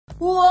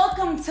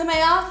Welcome to my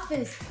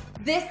office.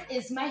 This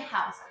is my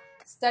house.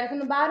 Started from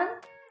the bottom,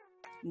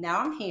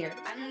 now I'm here.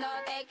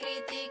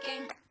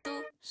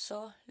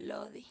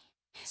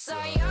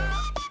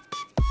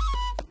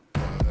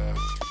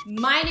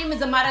 My name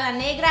is Amara La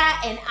Negra,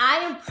 and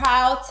I am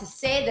proud to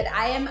say that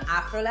I am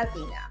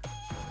Afro-Latina.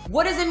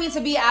 What does it mean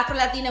to be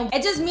Afro-Latina?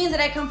 It just means that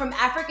I come from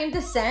African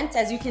descent.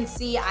 As you can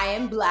see, I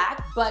am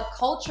Black, but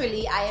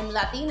culturally, I am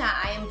Latina.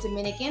 I am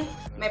Dominican.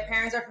 My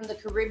parents are from the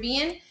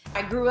Caribbean.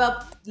 I grew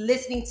up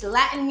listening to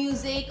Latin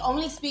music,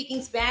 only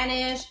speaking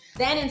Spanish.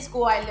 Then in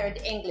school, I learned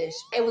English.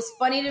 It was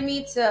funny to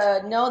me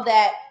to know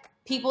that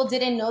people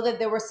didn't know that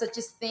there was such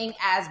a thing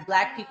as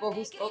Black people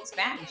who spoke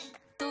Spanish.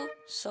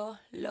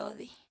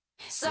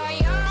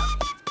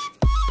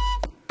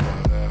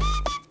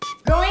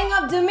 Growing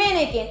up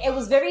Dominican, it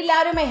was very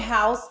loud in my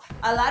house.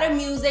 A lot of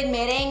music,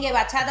 merengue,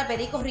 bachata,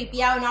 perico,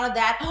 ripiao, and all of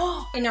that.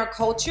 In our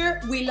culture,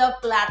 we love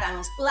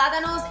plátanos.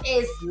 Plátanos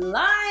is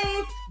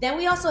life. Then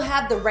we also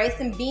have the rice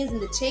and beans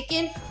and the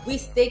chicken. We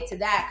stick to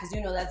that because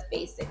you know that's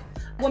basic.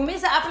 What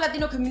makes the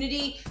Afro-Latino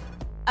community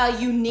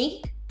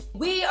unique,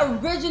 we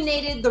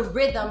originated the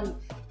rhythm,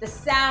 the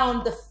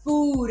sound, the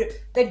food,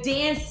 the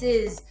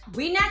dances.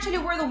 We naturally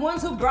were the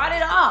ones who brought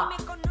it all.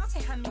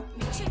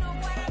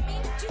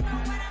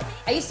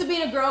 I used to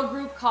be in a girl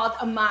group called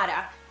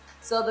Amara.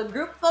 So the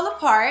group fell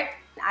apart.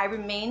 I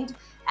remained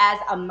as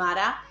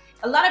Amara.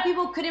 A lot of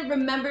people couldn't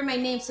remember my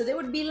name, so they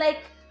would be like,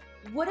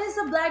 what is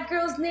a Black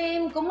girl's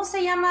name? ¿Cómo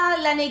se llama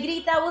La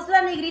Negrita? What's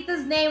La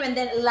Negrita's name? And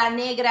then La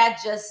Negra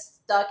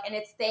just stuck and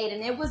it stayed.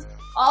 And it was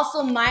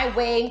also my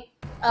way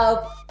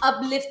of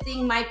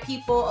uplifting my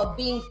people, of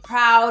being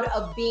proud,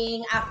 of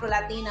being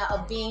Afro-Latina,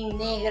 of being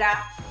Negra.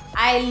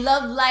 I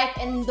love life,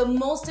 and the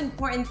most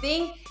important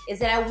thing is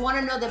that I want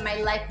to know that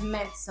my life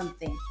meant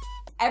something.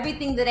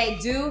 Everything that I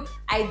do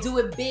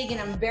it big, and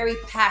I'm very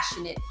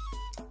passionate.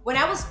 When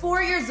I was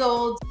 4 years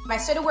old, I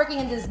started working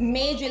in this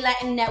major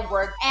Latin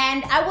network,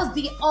 and I was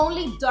the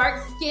only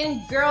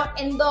dark-skinned girl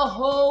in the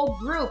whole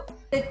group.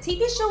 The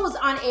TV show was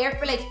on air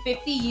for like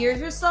 50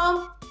 years or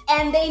so,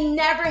 and they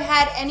never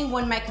had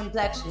anyone my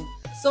complexion.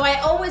 So I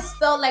always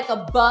felt like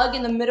a bug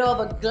in the middle of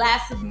a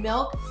glass of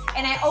milk,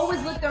 and I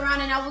always looked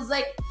around and I was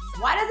like,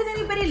 why doesn't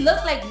anybody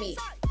look like me?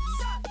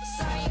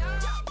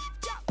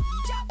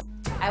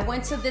 I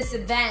went to this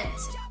event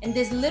and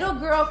this little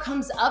girl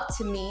comes up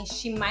to me.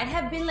 She might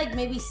have been like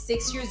maybe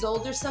 6 years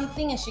old or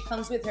something, and she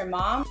comes with her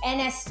mom. And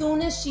as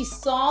soon as she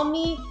saw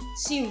me,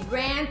 she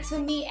ran to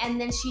me and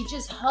then she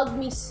just hugged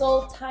me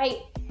so tight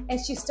and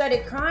she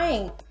started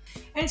crying.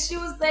 And she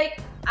was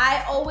like,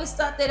 I always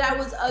thought that I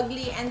was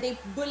ugly and they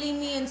bully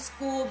me in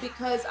school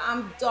because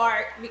I'm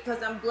dark,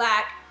 because I'm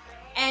Black.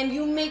 And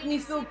you make me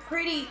feel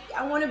pretty.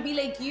 I want to be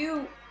like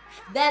you.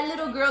 That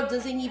little girl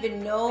doesn't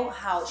even know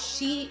how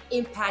she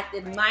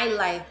impacted my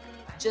life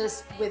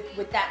just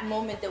with that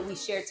moment that we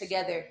shared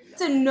together.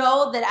 To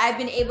know that I've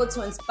been able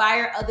to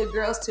inspire other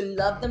girls to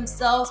love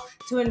themselves,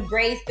 to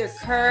embrace their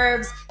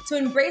curves, to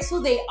embrace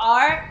who they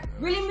are,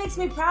 really makes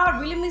me proud,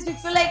 really makes me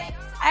feel like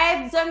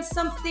I've done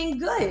something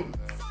good.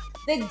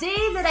 The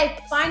day that I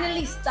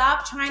finally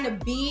stopped trying to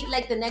be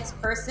like the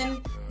next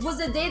person was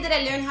the day that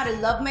I learned how to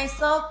love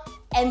myself.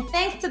 And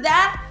thanks to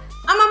that,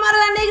 I'm Amara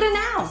La Negra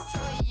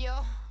now.